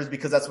 1800s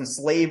because that's when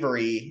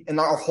slavery and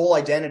our whole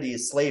identity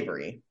is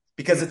slavery.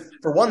 Because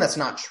for one, that's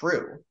not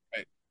true.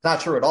 Right. It's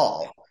not true at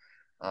all.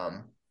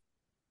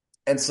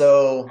 And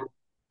so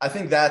I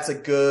think that's a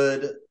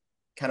good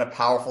kind of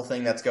powerful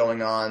thing that's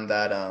going on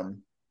that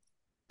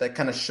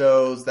kind of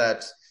shows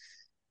that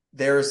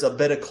there's a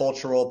bit of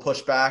cultural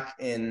pushback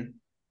in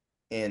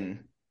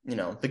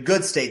the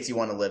good states you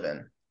want to live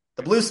in.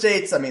 The blue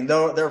states, I mean,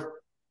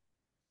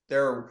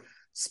 they're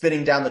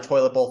spitting down the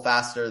toilet bowl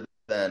faster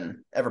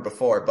than ever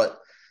before, but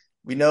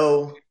we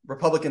know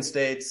Republican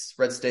states,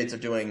 red states are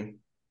doing,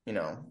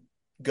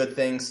 good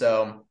things.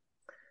 So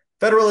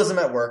federalism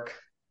at work,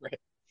 Right.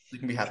 we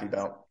can be happy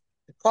about.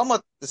 The problem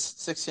with the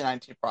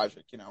 1619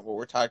 project, what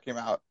we're talking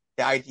about,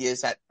 the idea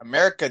is that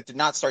America did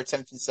not start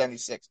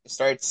 1776. It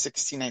started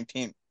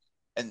 1619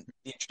 and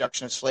the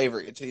introduction of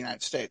slavery into the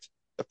United States.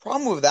 The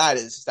problem with that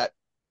is that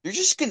you're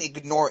just going to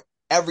ignore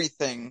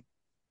everything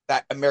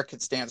that America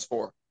stands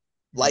for,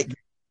 like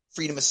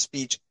freedom of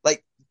speech,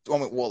 like,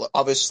 well,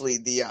 obviously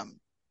the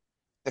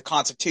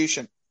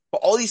Constitution, but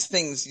all these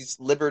things, these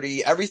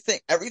liberty, everything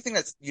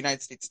that the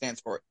United States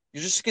stands for,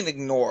 you're just going to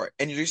ignore,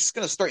 and you're just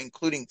going to start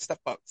including stuff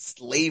about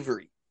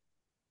slavery,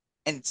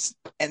 and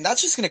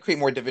that's just going to create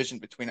more division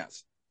between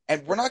us.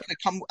 And we're not going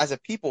to come as a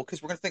people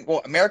because we're going to think,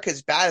 well, America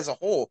is bad as a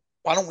whole.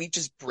 Why don't we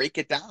just break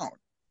it down,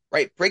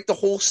 right? Break the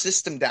whole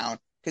system down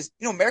because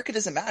America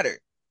doesn't matter.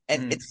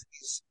 And Mm. it's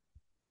these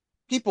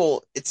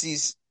people, it's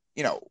these,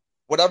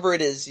 whatever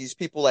it is, these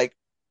people like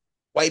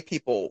white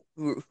people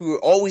who are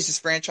always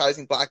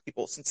disfranchising black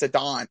people since the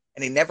dawn,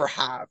 and they never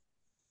have.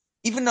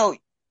 Even though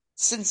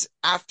since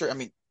after, I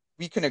mean,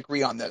 we can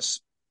agree on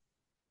this.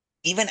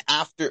 Even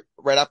after,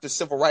 right after the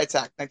Civil Rights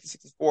Act,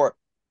 1964,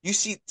 you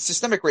see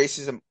systemic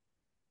racism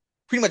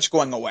pretty much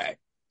going away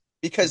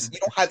because you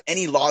don't have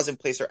any laws in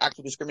place that are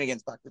actually discriminating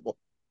against black people.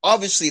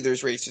 Obviously,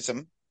 there's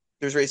racism.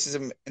 There's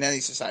racism in any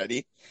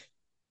society.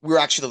 We're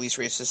actually the least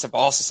racist of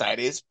all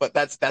societies, but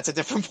that's a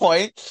different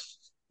point.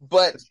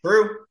 But It's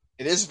true.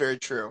 it is very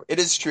true. It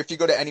is true. If you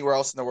go to anywhere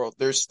else in the world,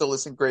 there still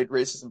isn't great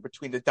racism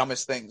between the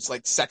dumbest things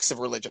like sex and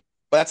religion.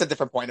 But that's a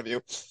different point of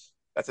view.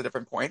 That's a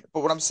different point.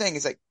 But what I'm saying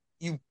is like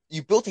you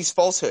built these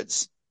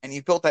falsehoods and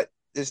you built that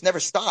there's never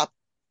stop.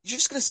 You're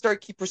just gonna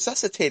start keep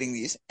resuscitating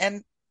these,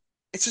 and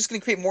it's just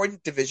gonna create more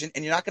division,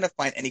 and you're not gonna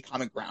find any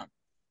common ground.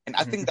 And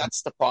I think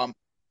that's the problem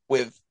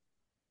with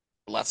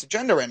the left's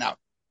agenda right now,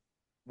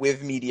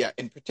 with media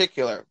in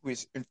particular, who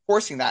is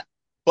enforcing that.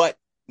 But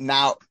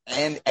now,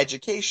 and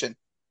education,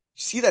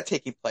 you see that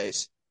taking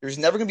place. There's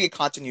never going to be a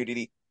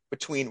continuity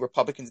between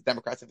Republicans and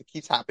Democrats if it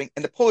keeps happening,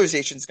 and the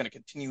polarization is going to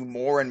continue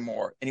more and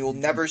more, and you will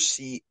never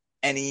see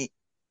any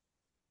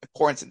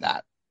importance in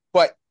that.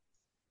 But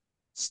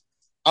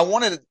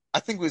I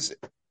think it was,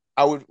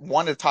 I would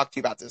want to talk to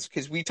you about this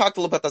because we talked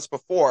a little about this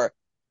before,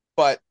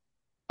 but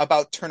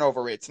about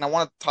turnover rates, and I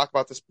want to talk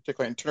about this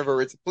particularly in turnover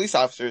rates of police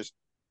officers.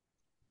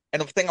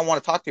 And the thing I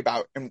want to talk to you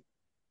about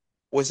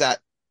was that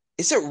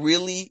is it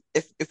really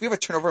if we have a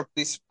turnover of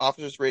police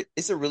officers rate,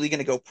 is it really going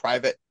to go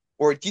private,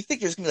 or do you think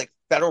there's going to be like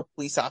federal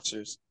police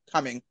officers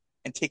coming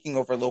and taking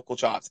over local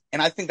jobs?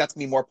 And I think that's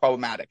going to be more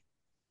problematic.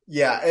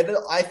 Yeah,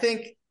 I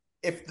think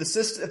if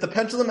the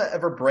pendulum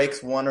ever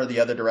breaks one or the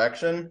other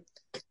direction,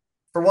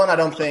 for one, I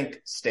don't think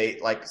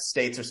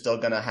states are still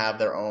going to have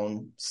their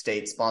own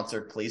state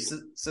sponsored police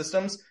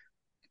systems.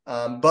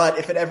 But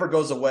if it ever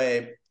goes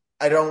away,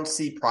 I don't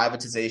see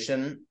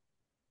privatization.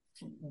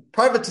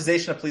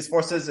 Privatization of police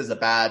forces is a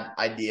bad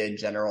idea in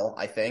general,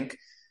 I think.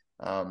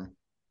 Um,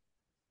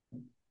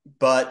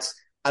 but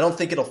I don't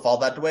think it'll fall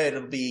that way.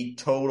 It'll be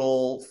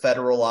total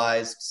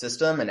federalized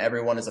system, and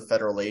everyone is a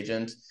federal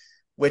agent,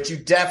 which you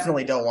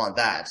definitely don't want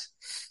that.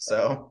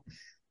 So,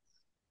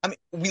 I mean,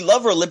 we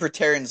love our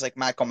libertarians like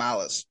Michael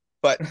Malice,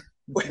 but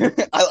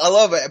I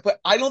love it.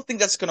 But I don't think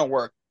that's going to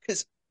work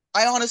because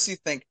I honestly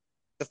think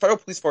the federal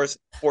police force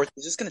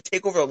is just going to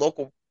take over the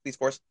local police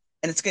force,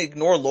 and it's going to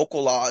ignore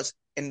local laws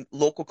and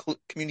local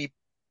community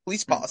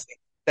police policy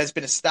that's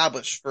been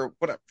established for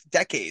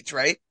decades,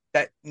 right?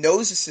 That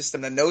knows the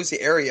system, that knows the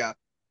area,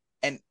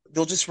 and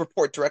they'll just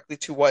report directly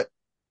to what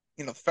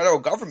the federal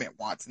government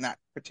wants in that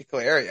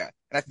particular area.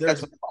 And I think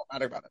that's there's what's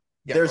problematic about it.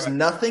 Yeah, go there's ahead.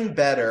 nothing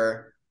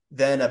better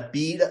than a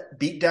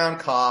beat down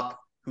cop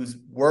who's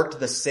worked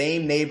the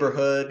same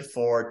neighborhood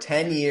for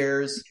 10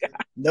 years,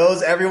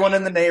 knows everyone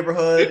in the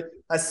neighborhood,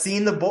 has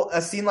seen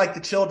like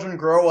the children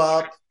grow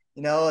up,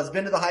 has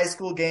been to the high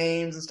school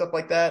games and stuff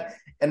like that.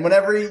 And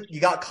whenever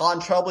you got caught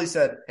in trouble, he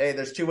said, "Hey,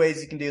 there's two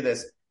ways you can do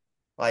this.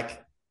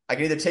 Like, I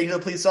can either take you to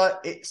the police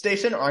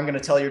station or I'm going to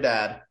tell your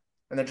dad."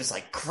 And they're just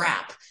like,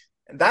 "Crap."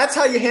 And that's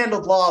how you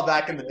handled law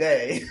back in the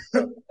day,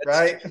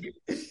 right?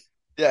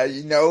 Yeah,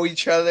 you know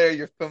each other,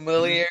 you're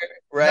familiar,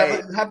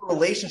 right? You have a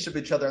relationship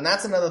with each other, and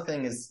that's another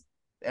thing.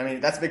 I mean,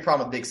 that's a big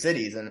problem with big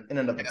cities, and in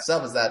and of Yeah,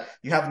 itself is that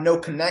you have no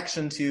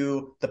connection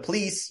to the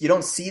police. You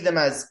don't see them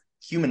as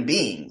human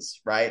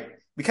beings, right?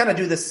 We kind of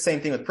do this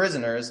same thing with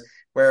prisoners,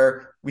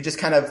 where we just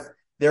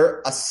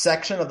they're a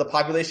section of the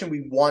population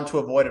we want to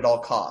avoid at all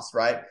costs,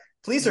 right?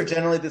 Police are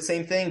generally the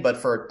same thing, but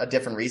for a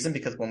different reason,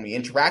 because when we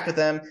interact with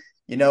them,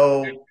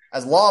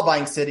 as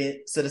law-abiding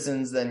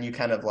citizens, then you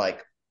kind of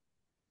like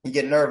you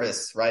get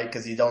nervous, right?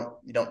 Because you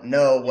don't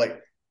know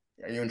what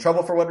are you in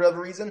trouble for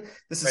whatever reason.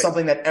 This is right.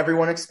 something that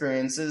everyone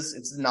experiences.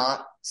 It's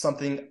not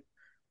something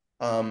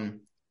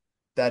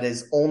that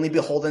is only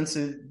beholden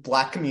to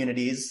black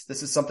communities.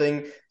 This is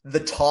something the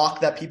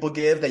talk that people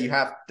give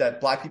that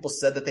black people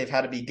said that they've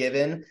had to be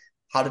given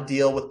how to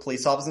deal with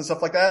police officers and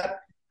stuff like that.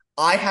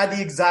 I had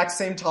the exact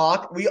same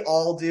talk. We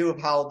all do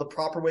of how the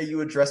proper way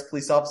you address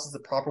police officers, the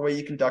proper way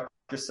you conduct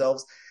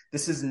yourselves.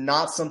 This is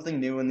not something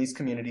new in these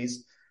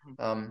communities.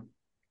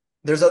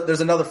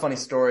 There's another funny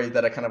story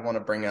that I kind of want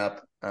to bring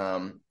up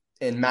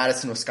in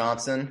Madison,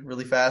 Wisconsin,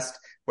 really fast,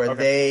 where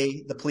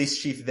Okay. the police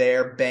chief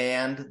there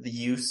banned the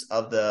use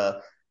of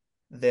the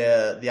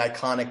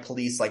iconic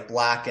police like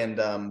black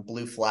and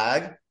blue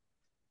flag,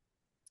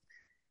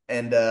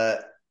 and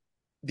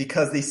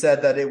because they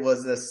said that it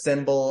was a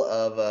symbol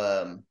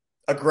of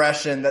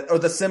aggression or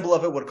the symbol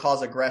of it would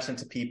cause aggression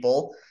to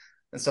people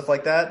and stuff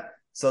like that,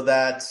 so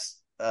that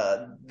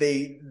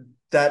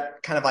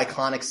that kind of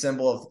iconic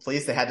symbol of the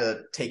police, they had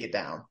to take it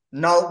down.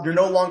 No, you're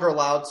no longer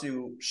allowed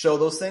to show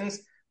those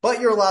things,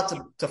 but you're allowed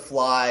to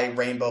fly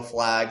rainbow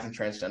flags and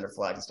transgender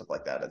flags and stuff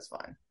like that. It's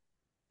fine.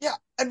 Yeah,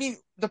 I mean,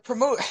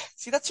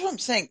 see, that's what I'm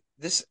saying.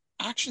 This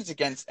action's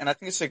against, and I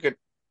think it's a good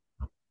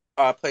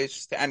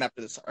place to end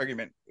after this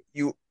argument.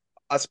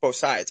 Us both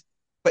sides.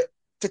 But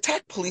to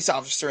attack police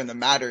officer in the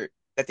matter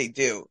that they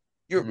do,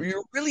 Mhm.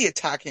 you're really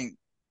attacking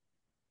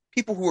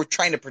people who are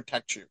trying to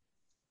protect you.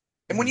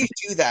 And when Mhm.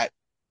 you do that,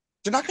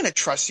 they're not going to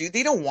trust you.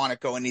 They don't want to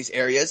go in these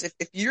areas.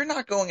 If you're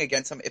not going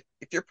against them, if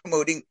you're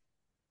promoting,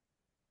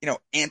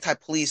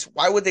 anti-police,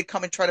 why would they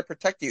come and try to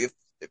protect you?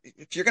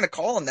 If you're going to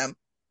call on them,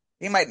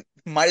 they might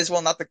as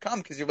well not to come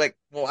because you're like,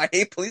 well, I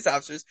hate police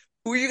officers.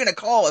 Who are you going to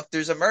call if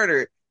there's a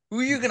murder? Who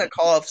are you going to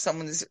call if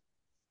someone's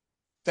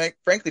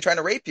frankly trying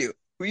to rape you?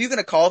 Who are you going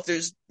to call if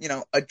there's,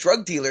 a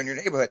drug dealer in your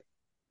neighborhood?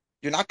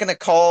 You're not going to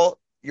call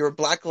your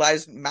Black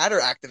Lives Matter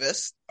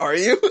activist, are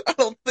you? I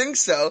don't think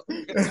so.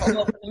 You're going to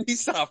call a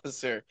police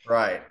officer,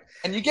 Right.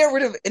 and you get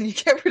rid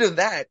of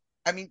that.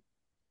 I mean,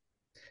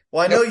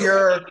 Well, no,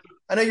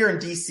 I know you're in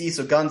DC,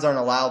 so guns aren't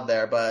allowed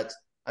there, but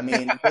I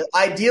mean, the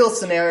ideal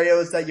scenario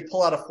is that you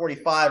pull out a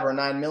 45 or a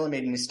 9mm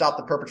and you stop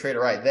the perpetrator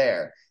right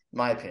there, in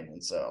my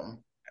opinion.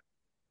 So,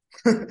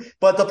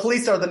 but the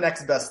police are the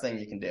next best thing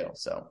you can do.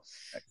 So,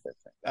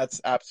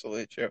 that's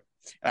absolutely true.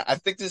 I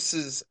think this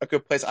is a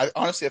good place. I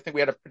think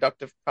we had a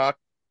productive talk.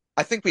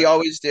 I think we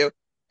always do.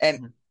 And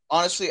mhm.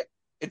 honestly,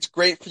 it's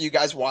great for you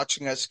guys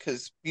watching us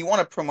because we want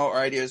to promote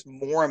our ideas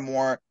more and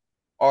more,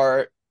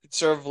 our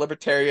conservative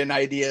libertarian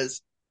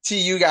ideas to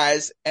you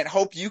guys, and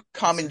hope you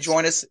come and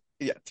join us.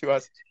 Yeah, to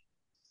us.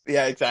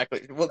 Yeah,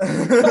 exactly. Well,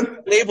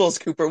 labels,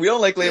 Cooper. We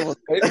don't like labels,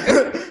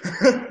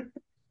 right?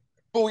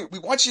 But we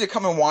want you to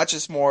come and watch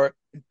us more.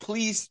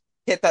 Please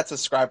hit that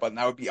subscribe button.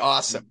 That would be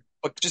awesome.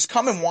 But just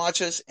come and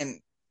watch us and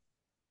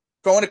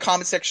go in the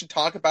comment section,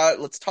 talk about it.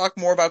 Let's talk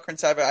more about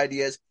conservative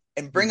ideas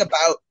and bring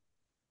about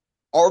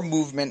our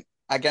movement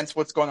against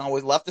what's going on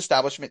with left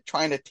establishment,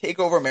 trying to take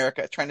over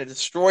America, trying to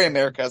destroy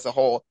America as a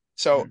whole.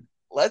 So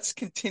let's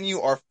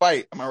continue our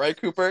fight. Am I right,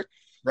 Cooper?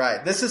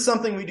 Right. This is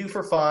something we do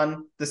for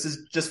fun. This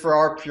is just for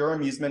our pure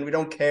amusement. We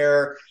don't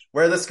care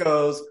where this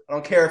goes. I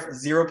don't care if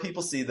zero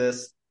people see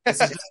this. This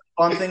is just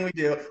a fun thing we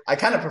do. I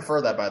kind of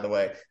prefer that, by the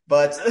way.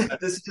 But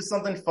this is just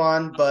something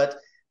fun. But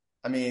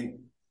I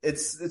mean,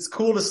 it's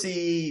cool to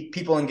see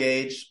people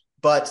engage.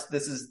 But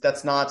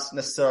that's not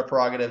necessarily a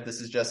prerogative. This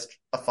is just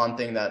a fun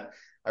thing that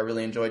I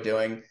really enjoy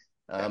doing.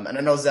 And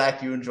I know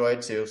Zach, you enjoy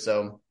it too.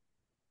 So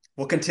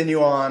we'll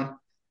continue on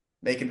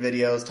making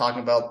videos,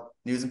 talking about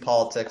news and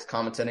politics,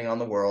 commenting on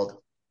the world.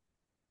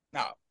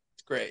 No,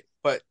 it's great.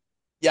 But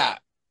yeah,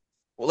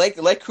 well,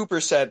 like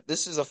Cooper said,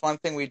 this is a fun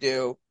thing we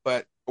do,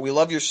 but we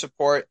love your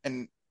support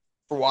and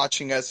for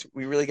watching us.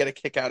 We really get a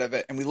kick out of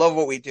it, and we love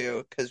what we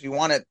do because we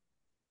want to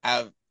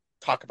have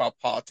talk about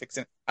politics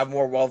and have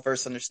more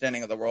well-versed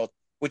understanding of the world,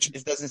 which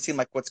it doesn't seem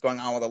like what's going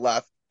on with the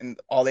left, and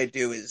all they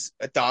do is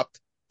adopt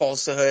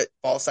falsehood,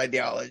 false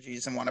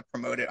ideologies, and want to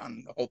promote it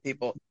on the whole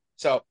people.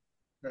 So,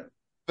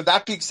 with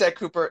that being said,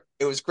 Cooper,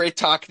 it was great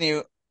talking to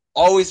you.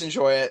 Always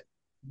enjoy it.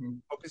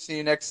 Mhm. Hope to see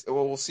you next.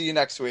 We'll see you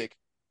next week.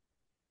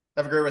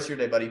 Have a great rest of your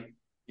day, buddy.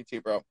 You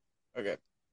too, bro. Okay.